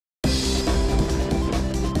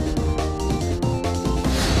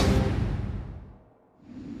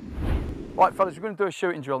Right, fellas, we're going to do a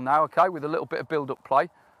shooting drill now, okay, with a little bit of build-up play.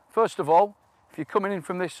 First of all, if you're coming in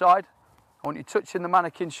from this side, I want you touching the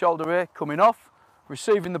mannequin's shoulder here, coming off,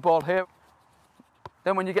 receiving the ball here.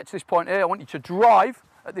 Then when you get to this point here, I want you to drive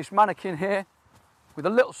at this mannequin here with a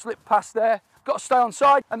little slip pass there. Got to stay on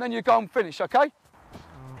side, and then you go and finish, okay?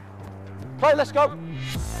 Play, let's go.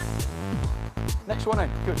 Next one in,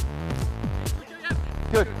 good.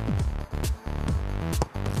 Good.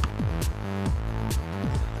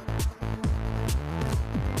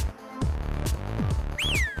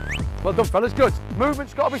 Well done, fellas, good.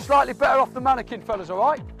 Movement's got to be slightly better off the mannequin, fellas, all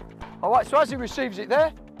right? All right, so as he receives it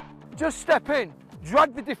there, just step in,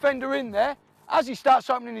 drag the defender in there. As he starts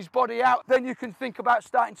opening his body out, then you can think about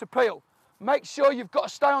starting to peel. Make sure you've got to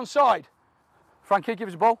stay on side. Frankie, give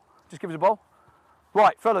us a ball. Just give us a ball.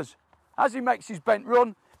 Right, fellas, as he makes his bent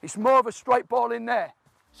run, it's more of a straight ball in there.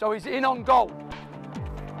 So he's in on goal.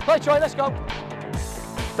 Play, Troy, let's go.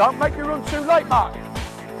 Don't make your run too late, Mark.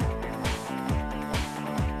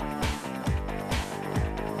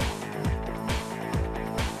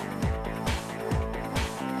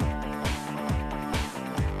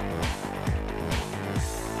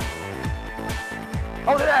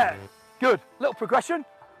 Hold it there. Good. Little progression.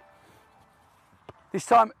 This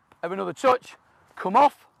time, have another touch. Come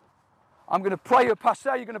off. I'm going to play you a pass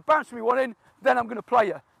there. You're going to bounce me one in. Then I'm going to play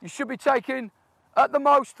you. You should be taking, at the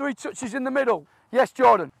most, 3 touches in the middle. Yes,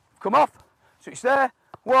 Jordan. Come off. So it's there.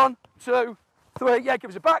 1, 2, 3. Yeah, give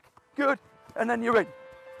us it back. Good. And then you're in.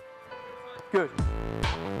 Good.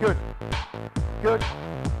 Good. Good.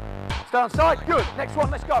 Stay on side. Good. Next one.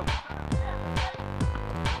 Let's go.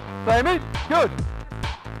 Play him in. Good.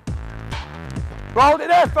 Hold it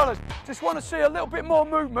there, fellas. Just want to see a little bit more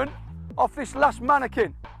movement off this last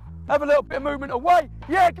mannequin. Have a little bit of movement away.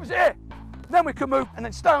 Yeah, give us it here. Then we can move and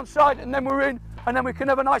then stay on side and then we're in and then we can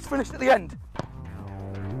have a nice finish at the end.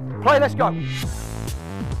 Play, let's go.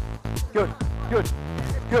 Good, good,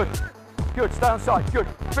 good, good. Stay on side, good.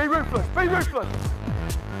 Be ruthless, be ruthless.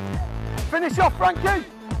 Finish off, Frankie.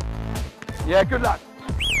 Yeah, good lad.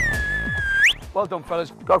 Well done,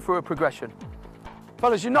 fellas. Go through a progression.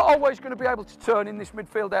 Fellas, you're not always going to be able to turn in this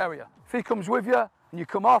midfield area. If he comes with you and you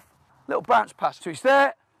come off, little bounce pass. So it's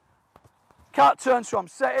there. Can't turn, so I'm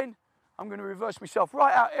setting. I'm going to reverse myself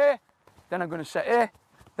right out here. Then I'm going to set here.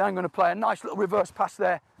 Then I'm going to play a nice little reverse pass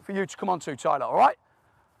there for you to come onto, Tyler, all right?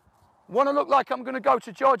 Want to look like I'm going to go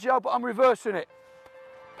to Giorgio, but I'm reversing it.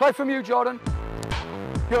 Play from you, Jordan.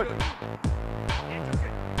 Good.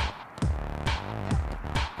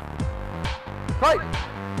 Play.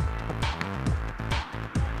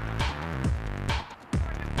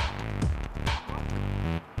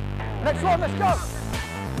 Next one, let's go.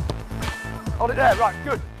 Hold it there, right,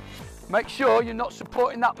 good. Make sure you're not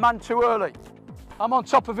supporting that man too early. I'm on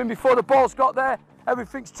top of him before the ball's got there.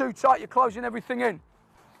 Everything's too tight, you're closing everything in.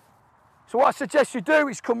 So what I suggest you do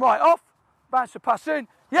is come right off, bounce the pass in.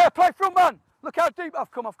 Yeah, play front man. Look how deep I've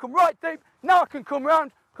come. I've come right deep. Now I can come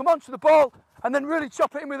round, come onto the ball, and then really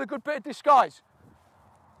chop it in with a good bit of disguise.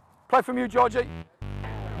 Play from you, Georgie.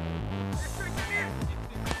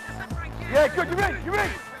 Yeah, good, you're in, you're in.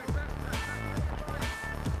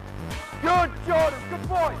 Good, Jordan, good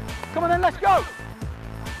boy. Come on then, let's go.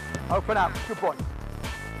 Open out, good boy.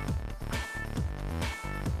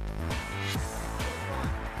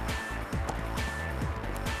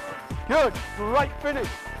 Good, great finish.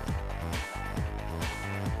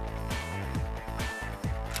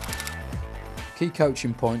 Key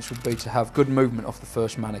coaching points would be to have good movement off the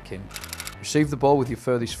first mannequin. Receive the ball with your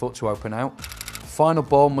furthest foot to open out. The final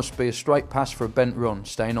ball must be a straight pass for a bent run,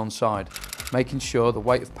 staying on side, making sure the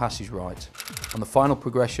weight of pass is right. On the final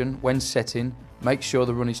progression, when setting, make sure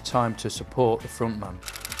the run is timed to support the front man.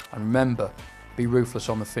 And remember, be ruthless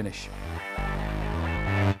on the finish.